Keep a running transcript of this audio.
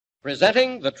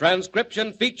Presenting the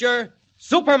transcription feature,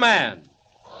 Superman.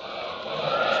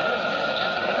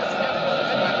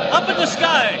 Up in the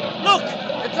sky! Look!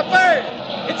 It's a bird!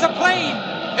 It's a plane!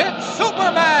 It's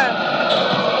Superman!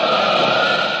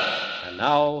 And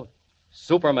now,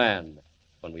 Superman.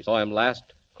 When we saw him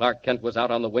last, Clark Kent was out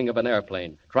on the wing of an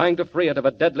airplane, trying to free it of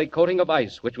a deadly coating of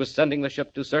ice which was sending the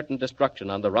ship to certain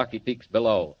destruction on the rocky peaks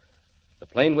below. The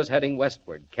plane was heading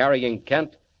westward, carrying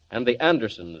Kent and the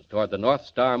Andersons toward the North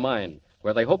Star Mine,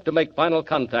 where they hoped to make final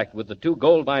contact with the two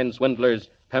gold mine swindlers,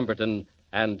 Pemberton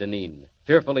and Deneen.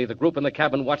 Fearfully, the group in the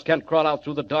cabin watched Kent crawl out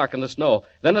through the dark and the snow.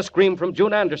 Then a scream from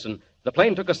June Anderson. The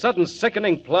plane took a sudden,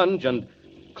 sickening plunge, and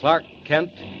Clark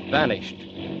Kent vanished.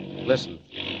 Listen.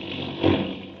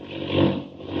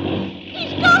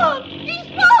 He's gone! He's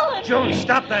fallen! June,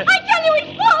 stop that! I tell you,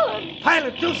 he's fallen!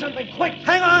 Pilot, do something quick!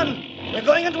 Hang on! We're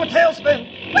going into a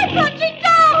tailspin! We're plunging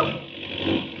down!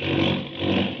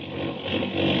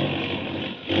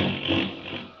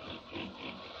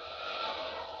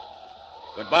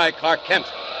 Goodbye, Clark Kent.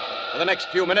 For the next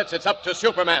few minutes, it's up to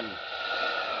Superman.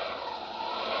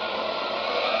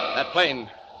 That plane,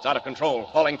 it's out of control,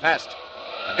 falling fast.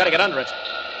 I've got to get under it.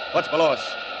 What's below us?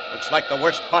 Looks like the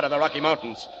worst part of the Rocky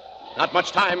Mountains. Not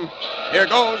much time. Here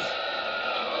goes.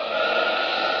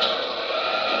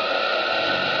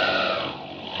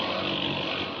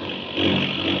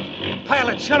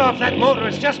 Pilot, shut off that motor.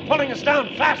 It's just pulling us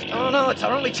down fast. Oh, no, it's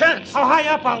our only chance. How high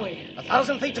up are we?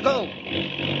 1,000 feet to go.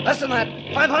 Less than that,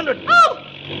 500. Oh!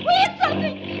 We hit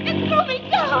something! It's moving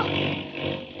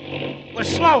down! We're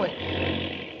slowing.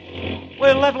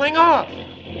 We're leveling off.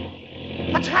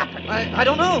 What's happened? I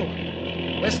don't know.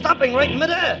 We're stopping right in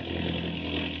midair.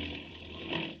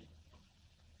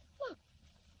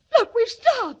 Look, we've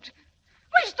stopped.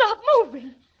 We've stopped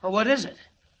moving. Oh, what is it?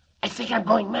 I think I'm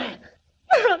going mad.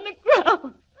 We're on the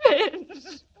ground.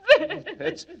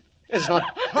 Vince. It's not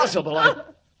possible.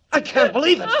 I can't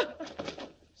believe it.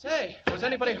 Say, was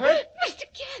anybody hurt? Mr.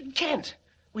 Kent. Kent,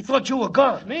 we thought you were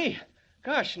gone. Me?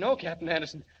 Gosh, no, Captain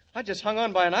Anderson. I just hung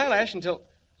on by an eyelash until...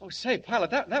 Oh, say,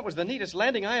 pilot, that was the neatest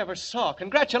landing I ever saw.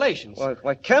 Congratulations.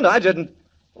 Why, Kent, I didn't...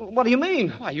 What do you mean?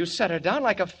 Why, you set her down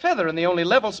like a feather in the only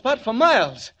level spot for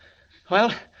miles.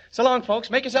 Well, so long,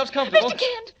 folks. Make yourselves comfortable. Mr.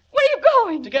 Kent, where are you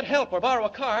going? To get help or borrow a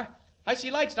car. I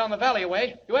see lights down the valley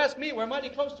away. You ask me, we're mighty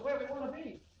close to where we want to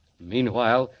be.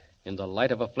 Meanwhile, in the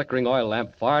light of a flickering oil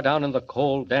lamp far down in the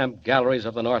cold, damp galleries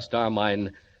of the North Star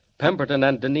Mine, Pemberton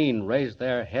and Deneen raised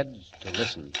their heads to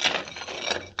listen.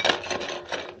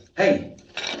 Hey,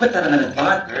 quit that a minute,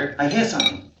 Bart. Hey? I hear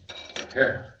something.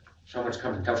 Here. Someone's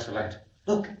coming. Douse the light.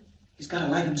 Look, he's got a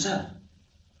light himself.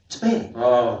 It's Bailey.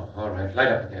 Oh, all right. Light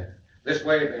up again. This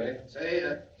way, Bailey. Say,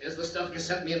 here's the stuff you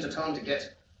sent me into town to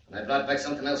get. And I brought back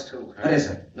something else, too. What is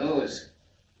it? News.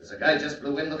 There's a guy just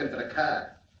blew in looking for a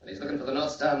car. And he's looking for the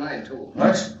North Star Mine, too.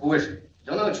 What? Who is he?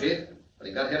 Don't know, Chief. But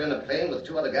he got here in a plane with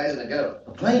two other guys and a girl.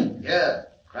 A plane? Yeah.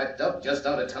 Cracked up just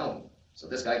out of town. So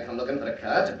this guy come looking for a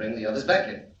car to bring the others back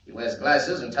in. He wears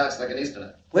glasses and talks like an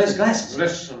Easterner. Where's glasses?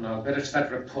 Listen, I'll bet it's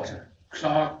that reporter.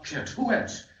 Clark Kent. Who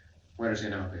else? Where is he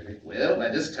now, Bailey? Well, by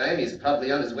this time, he's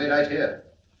probably on his way right here.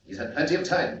 He's had plenty of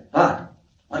time. Bart,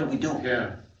 what do we do?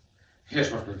 Here.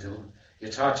 Here's what we'll do.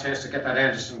 It's our chance to get that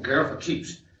Anderson girl for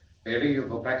keeps. Bailey, you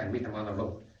go back and meet them on the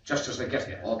road, just as they get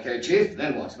here. Okay, Chief,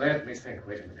 then what? Let me think.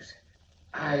 Wait a minute.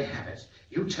 I have it.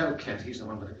 You tell Kent, he's the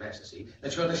one with the glasses, see,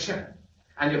 that you're the sheriff.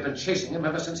 And you've been chasing him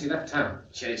ever since he left town.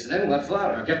 Chasing him? What for?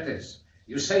 Now, get this.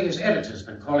 You say his editor's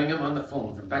been calling him on the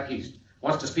phone from back east.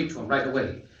 Wants to speak to him right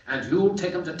away. And you'll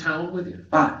take him to town with you.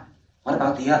 Bart, what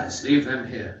about the others? Leave them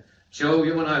here. Joe,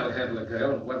 you and I will handle the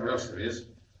girl and whatever else there is.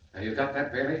 Now, you got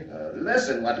that, Bailey?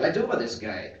 Listen, what do I do with this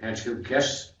guy? Can't you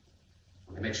guess?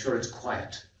 Only make sure it's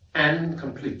quiet and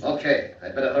complete. Okay,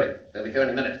 I'd better hurry. They'll be here in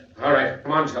a minute. All right,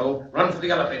 come on, Joe. Run for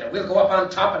the elevator. We'll go up on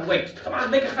top and wait. Come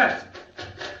on, make it fast.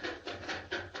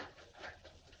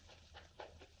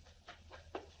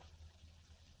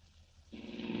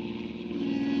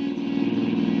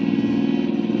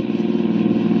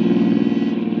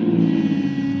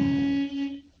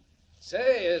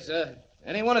 Say, is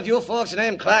any one of you folks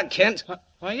named Clark Kent?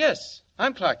 Why, yes.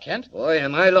 I'm Clark Kent. Boy,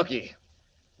 am I lucky.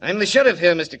 I'm the sheriff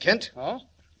here, Mr. Kent. Oh?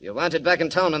 You're wanted back in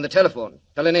town on the telephone.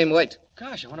 Fellow named White.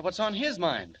 Gosh, I wonder what's on his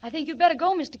mind. I think you'd better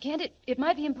go, Mr. Kent. It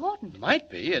might be important.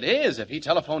 Might be. It is, if he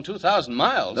telephoned 2,000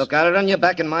 miles. Look, I'll run you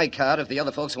back in my car if the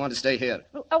other folks want to stay here.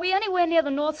 Are we anywhere near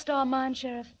the North Star Mine,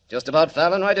 Sheriff? Just about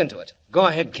falling right into it. Go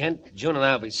ahead, Kent. June and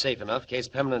I'll be safe enough. In case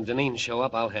Pemberton and Deneen show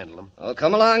up, I'll handle them. Oh,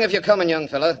 come along if you're coming, young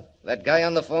fella. That guy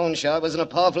on the phone sure was in a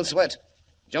powerful sweat.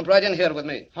 Jump right in here with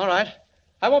me. All right.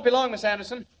 I won't be long, Miss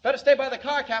Anderson. Better stay by the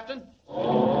car, Captain.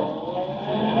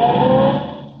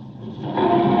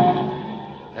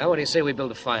 do you say we build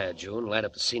a fire, June? Light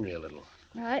up the scenery a little.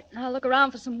 All right, I'll look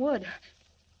around for some wood.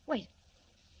 Wait,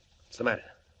 What's the matter?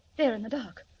 there in the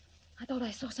dark. I thought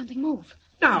I saw something move.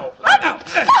 No. Let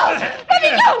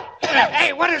me go!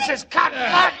 Hey, what is this cotton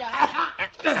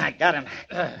blood? I got him.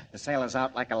 The sailor's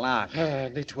out like a lark.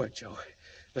 Neat work, Joe.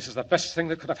 This is the best thing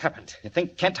that could have happened. You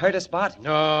think Kent hurt us, Bart?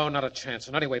 No, not a chance.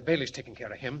 And anyway, Bailey's taking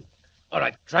care of him. All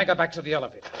right, drag her back to the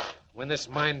elevator. When this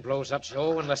mine blows up,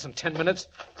 Joe, in less than 10 minutes,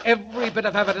 every bit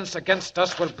of evidence against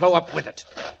us will blow up with it.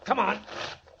 Come on.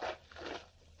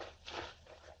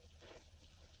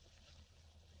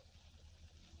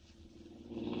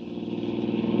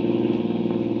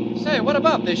 Say, what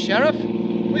about this, Sheriff?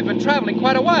 We've been traveling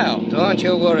quite a while. Don't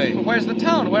you worry. Where's the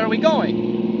town? Where are we going?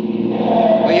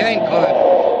 We ain't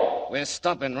going. We're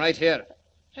stopping right here.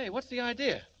 Hey, what's the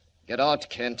idea? Get out,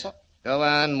 Kent. Go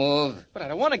on, move. But I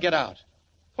don't want to get out.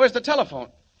 Where's the telephone?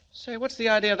 Say, what's the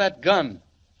idea of that gun?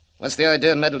 What's the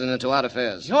idea of meddling into our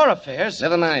affairs? Your affairs?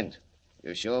 Never mind.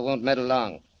 You sure won't meddle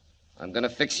long. I'm going to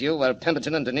fix you while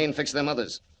Pemberton and Deneen fix them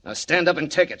others. Now stand up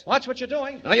and take it. Watch what you're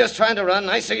doing. No use trying to run.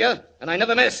 I see you, and I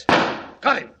never miss.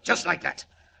 Got him, just like that.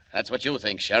 That's what you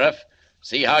think, Sheriff.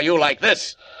 See how you like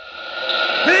this.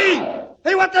 Hey,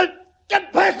 what the...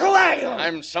 Get back away!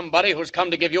 I'm somebody who's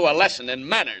come to give you a lesson in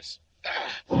manners.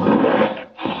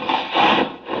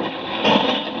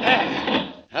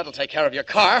 That'll take care of your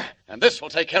car, and this will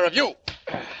take care of you.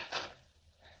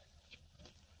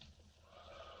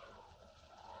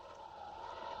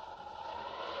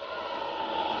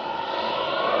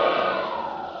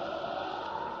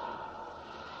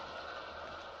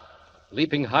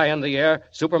 Leaping high in the air,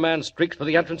 Superman streaks for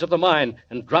the entrance of the mine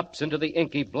and drops into the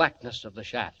inky blackness of the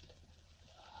shaft.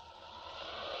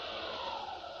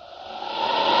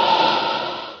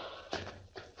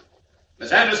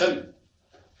 Miss Anderson!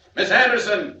 Miss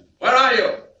Anderson! Where are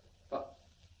you?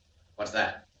 What's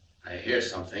that? I hear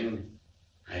something.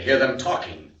 I hear them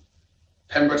talking.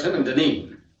 Pemberton and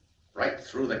Deneen. Right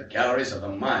through the galleries of the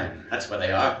mine. That's where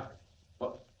they are.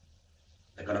 What?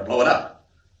 They're going to blow it up.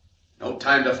 No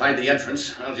time to find the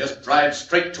entrance. I'll just drive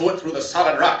straight to it through the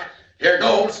solid rock. Here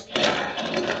goes.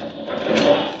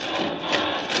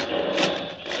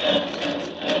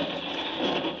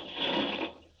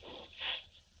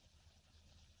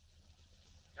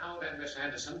 Now then, Miss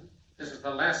Anderson, this is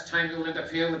the last time you'll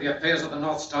interfere with the affairs of the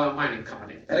North Star Mining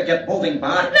Company. Better get moving,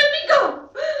 Bart. Let me go!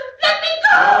 Let me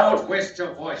go! Don't waste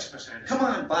your voice, Miss Anderson. Come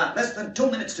on, Bart. Less than 2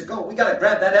 minutes to go. We gotta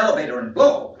grab that elevator and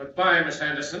blow. Goodbye, Miss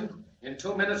Anderson. In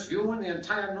 2 minutes, you and the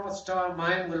entire North Star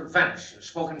mine will vanish in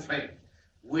smoke and flame,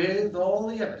 with all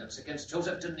the evidence against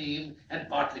Joseph Deneen and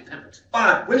Bartley Pemberton.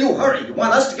 Bart, will you hurry? You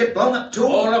want us to get blown up, too?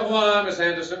 Au revoir, Miss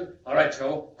Anderson. All right,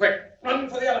 Joe. Quick, run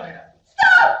for the elevator.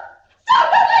 Stop!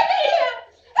 Stop! Don't leave me here!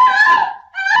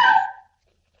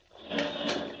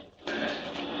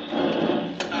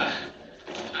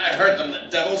 I heard them, the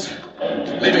devils.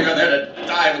 Leaving her there to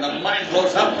die when the mine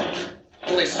blows up.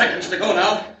 Only seconds to go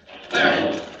now.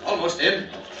 There, almost in.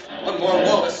 One more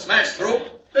wall to smash through.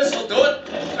 This'll do it.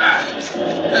 There. Let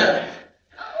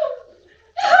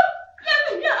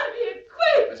me out of here,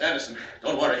 quick! Miss Anderson,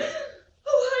 don't worry.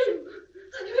 Who are you?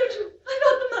 I heard you. I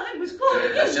thought the mine was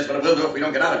falling. That's just what it will do if we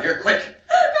don't get out of here. Quick.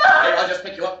 No! Here, I'll just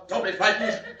pick you up. Don't be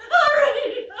frightened.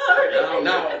 Hurry!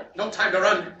 Now. No time to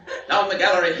run. Down the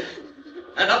gallery.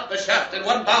 And up the shaft in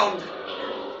one bound.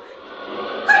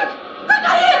 Quick!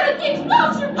 I hear it! The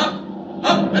explosion!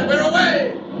 Up, and we're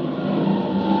away!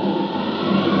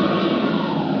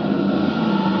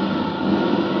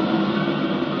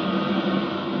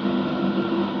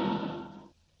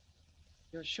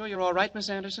 You're sure you're all right, Miss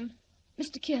Anderson?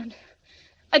 Mr. Kent,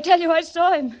 I tell you, I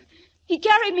saw him. He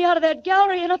carried me out of that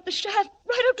gallery and up the shaft,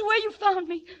 right up to where you found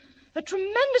me. A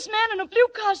tremendous man in a blue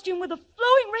costume with a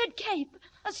flowing red cape.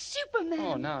 A Superman.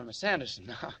 Oh, now, Miss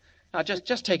Anderson, now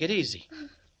just take it easy.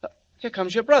 Here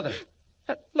comes your brother.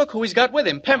 Look who he's got with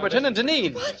him, Pemberton and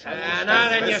Deneen. Now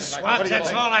then, you swabs,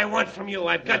 that's all I want from you.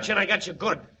 I've got you, and I got you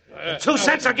good. 2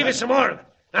 cents, I'll give you some more.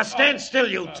 Now stand still,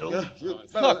 you two.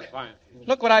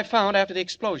 Look what I found after the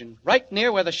explosion, right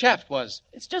near where the shaft was.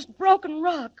 It's just broken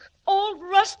rock. Old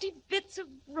rusty bits of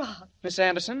rock. Miss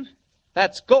Anderson,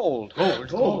 that's gold.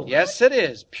 Gold? Yes, it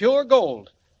is. Pure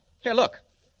gold. Here, look.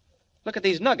 Look at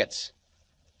these nuggets.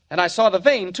 And I saw the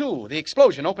vein, too. The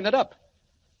explosion opened it up.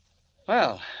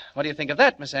 Well, what do you think of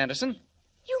that, Miss Anderson?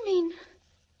 You mean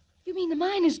the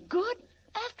mine is good,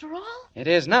 after all? It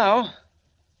is now.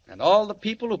 And all the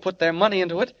people who put their money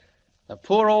into it, the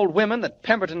poor old women that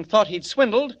Pemberton thought he'd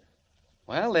swindled,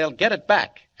 well, they'll get it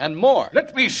back, and more.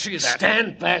 Let me see that.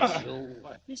 Stand back, you.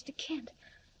 Mr. Kent,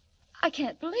 I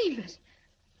can't believe it.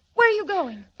 Where are you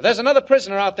going? There's another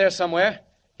prisoner out there somewhere.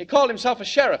 He called himself a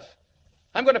sheriff.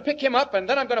 I'm going to pick him up, and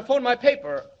then I'm going to phone my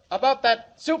paper about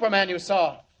that Superman you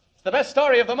saw. It's the best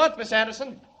story of the month, Miss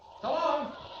Anderson. So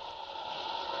long.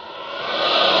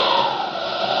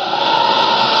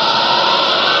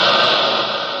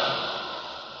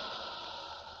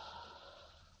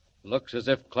 Looks as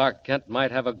if Clark Kent might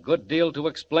have a good deal to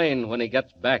explain when he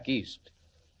gets back east,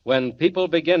 when people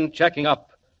begin checking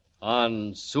up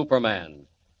on Superman.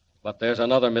 But there's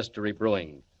another mystery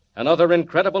brewing, another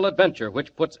incredible adventure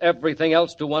which puts everything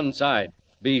else to one side.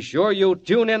 Be sure you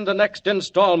tune in the next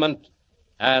installment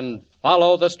and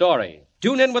follow the story.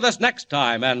 Tune in with us next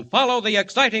time and follow the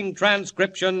exciting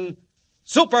transcription,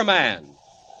 Superman.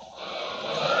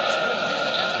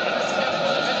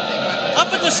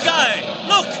 Up in the sky!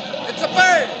 Look! It's a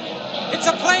bird! It's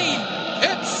a plane!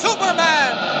 It's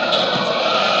Superman!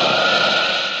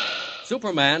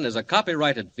 Superman is a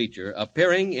copyrighted feature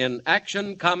appearing in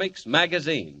Action Comics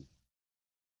magazine.